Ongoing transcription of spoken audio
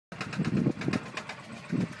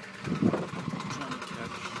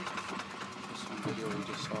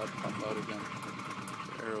just saw it pop out again.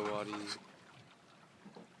 The Arawatis.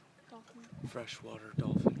 Dolphin. Freshwater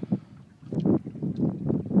dolphin.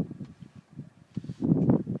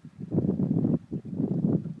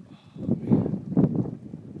 Oh man.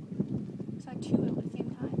 It's like two at the same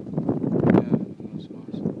time. Yeah, that was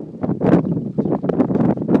awesome.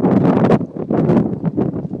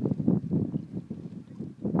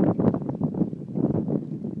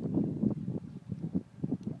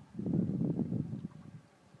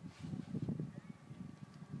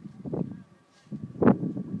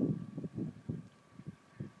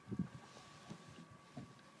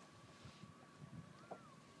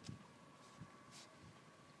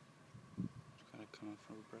 Come up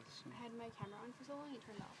for a breath soon. I had my camera on for so long it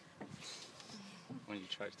turned off. When you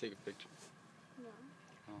try to take a picture? No.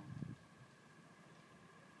 Oh.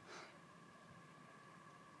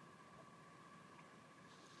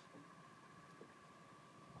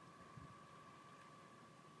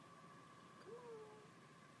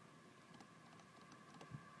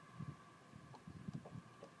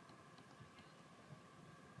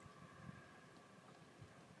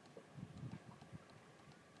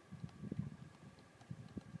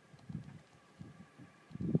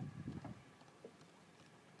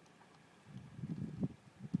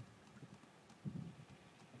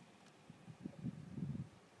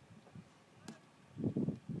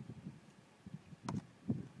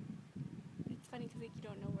 It's funny because like, you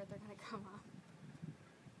don't know where they're going to come up.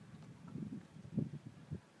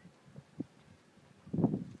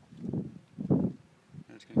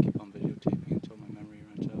 I'm just gonna keep on videotaping until my memory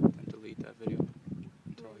runs out, then delete that video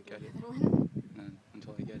until I get it. And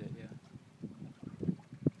until I get it, yeah.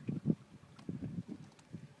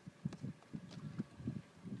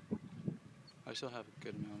 I still have a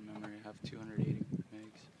good amount of memory. I have 280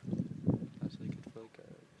 megs. That's like it for like a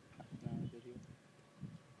half an hour video,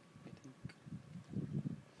 I think.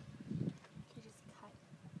 You just cut.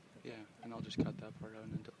 Yeah, and I'll just cut that part out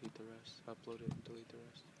and then delete the rest. Upload it and delete the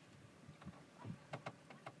rest.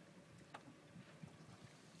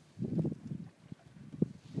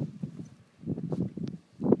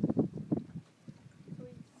 So we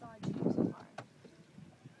saw two so far.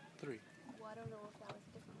 3. Well, I don't know if that was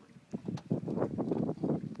a different one.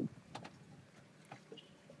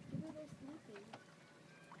 Maybe they're sleeping.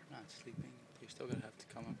 Not sleeping. You're still gonna have to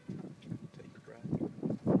come up, take your breath.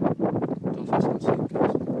 Dolphins don't sleep,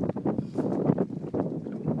 guys.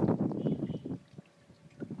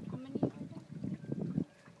 How many are there?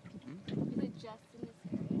 Is it just in this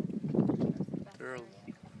area? Or is it the best area?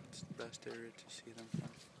 It's the best area to see them from.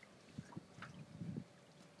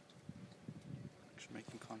 Just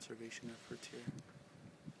making conservation efforts here.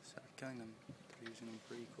 Instead of killing them, they're using them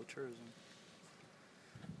for ecotourism.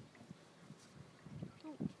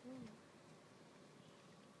 Oh,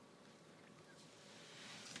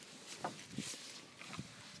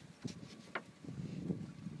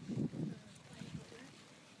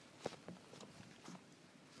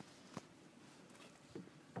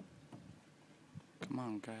 Come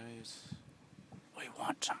on, guys. We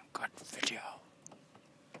want some good video.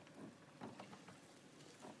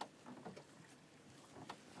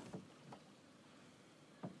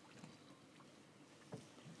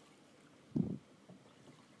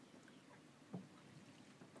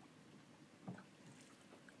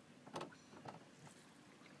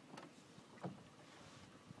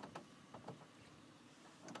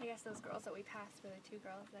 I guess those girls that we passed were the two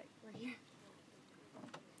girls that were here.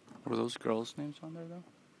 Were those girls' names on there, though?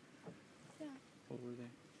 Yeah. What were they?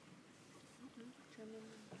 German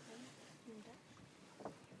and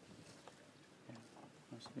Dutch. Yeah,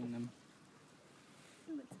 must have been them.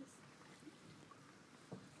 Oh, what's this?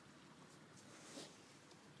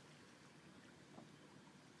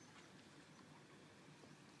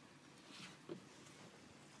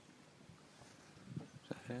 Is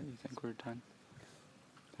that it? You think we're done?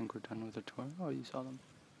 Think we're done with the tour? Oh, you saw them.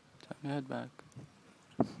 Time to head back.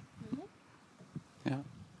 Really? Yeah. Are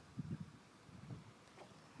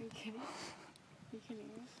you kidding? Are you kidding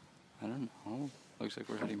me? I don't know. Looks like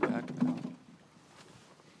we're heading back now.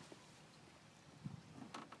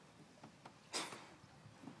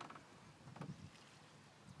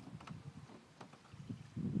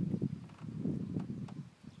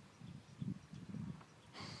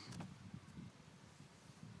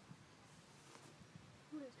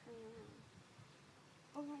 Who is turning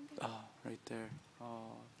around? Oh, right there. Oh, right there.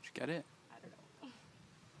 Oh, did you get it? I don't know.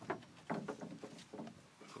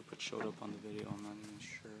 Hope it showed up on the video, I'm not even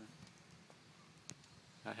sure.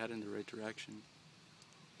 I had it in the right direction.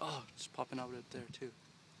 Oh, it's popping out right there too.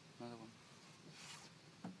 Another one.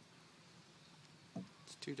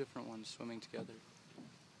 It's two different ones swimming together.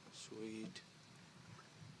 Sweet.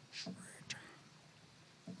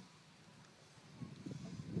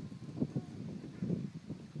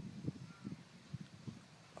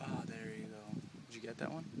 Oh, there you go. Did you get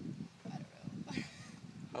that one? I don't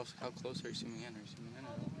know. How close are you zooming in? Are you zooming in?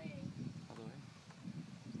 All the way. All the way?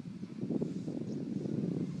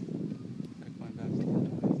 Like going back the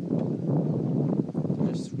other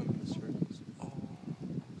way. Just swim in the circles. Oh,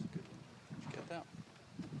 that was a good one. Did you get that?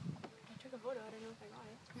 I took a photo. I don't know if I got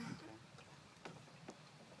it. Okay.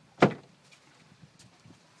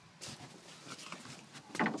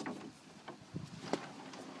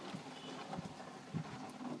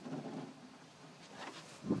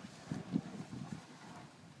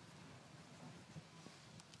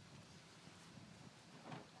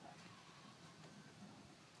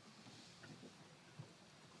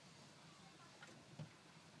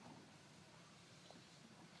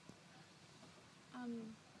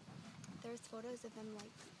 There's photos of them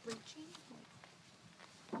like breaching.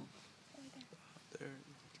 Like, right there. There,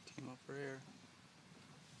 came up for air.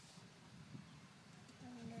 I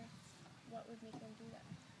wonder what would make them do that.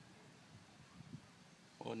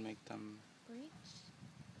 What would make them Breach?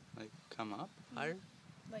 like come up higher?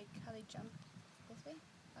 Like how they jump this way?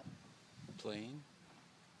 Up? Playing?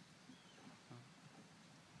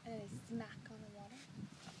 And then they smack on the water?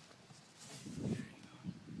 There you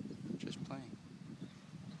go. Just playing.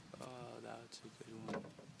 Oh, that's a good one.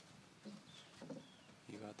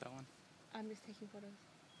 You got that one? I'm just taking photos.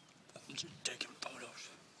 I'm just taking photos.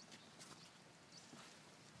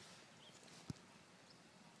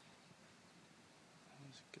 That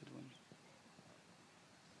was a good one.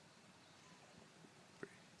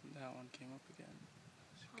 That one came up again.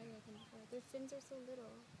 Higher than before. Their fins are so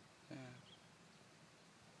little. Yeah.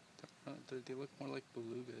 They look more like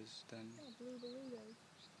belugas than... Yeah, blue belugas.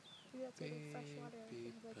 Maybe that's why they're freshwater. They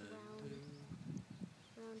have like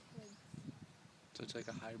round heads. So it's like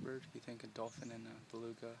a hybrid? You think a dolphin and a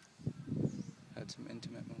beluga had some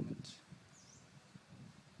intimate moments?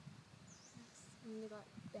 Yes. And they got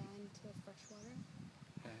banned to freshwater.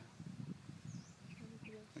 Yeah. Really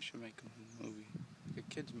good. We should make a movie. Like a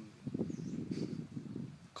kid's movie.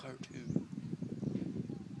 Cartoon.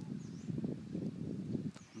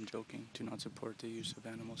 I'm joking. Do not support the use of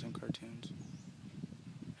animals in cartoons.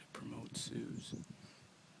 It promotes zoos.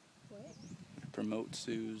 What? It promotes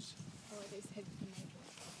zoos. Oh, they said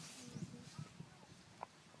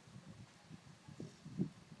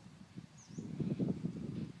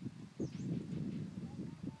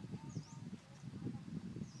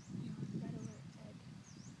red alert, Ed.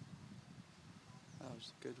 That was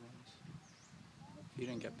the good ones. If you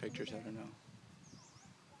didn't get pictures, I don't know.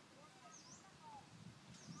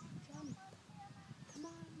 Jump. Come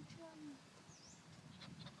on, jump.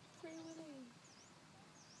 Free Willy.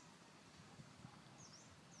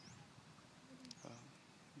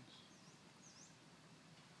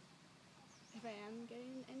 If I am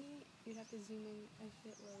getting any, you'd have to zoom in a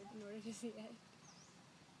shitload in order to see it.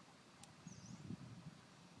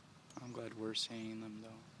 I'm glad we're seeing them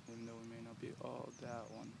though, even though we may not be. Oh,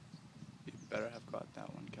 that one. You better have got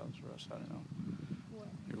that one, Kels, or else I don't know. What?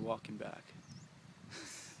 You're walking back.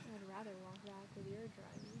 I'd rather walk back with your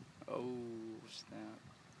driving. Oh, snap.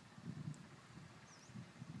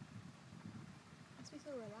 Must be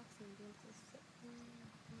so relaxing being able to sit.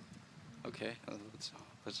 Okay,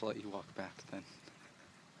 let's let you walk back then.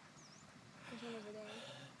 There's one over there.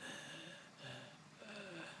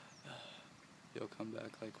 You'll come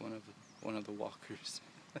back like one of the walkers.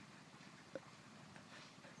 Because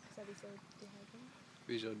I'd be so dehydrated.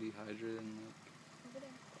 Be so dehydrated and like. Over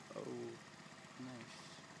there. Oh, nice.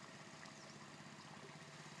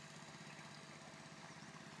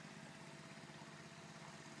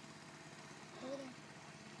 Over there.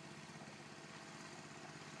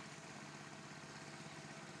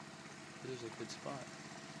 This is a good spot.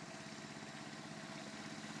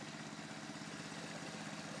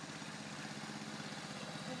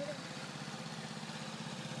 Over there.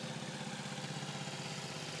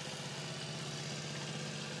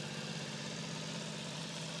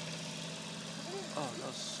 Oh, that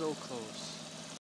was so close.